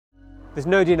There's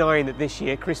no denying that this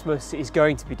year Christmas is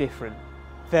going to be different.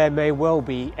 There may well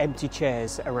be empty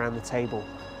chairs around the table,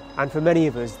 and for many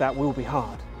of us that will be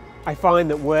hard. I find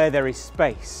that where there is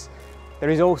space, there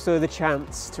is also the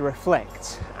chance to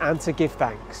reflect and to give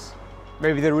thanks.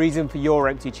 Maybe the reason for your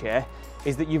empty chair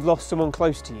is that you've lost someone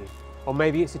close to you, or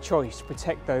maybe it's a choice to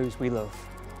protect those we love.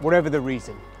 Whatever the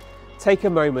reason, take a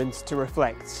moment to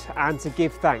reflect and to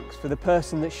give thanks for the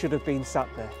person that should have been sat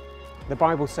there. The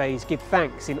Bible says, give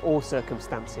thanks in all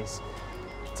circumstances.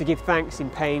 To give thanks in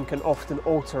pain can often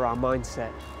alter our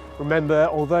mindset. Remember,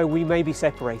 although we may be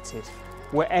separated,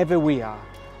 wherever we are,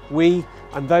 we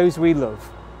and those we love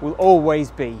will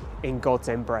always be in God's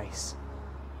embrace.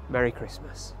 Merry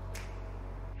Christmas.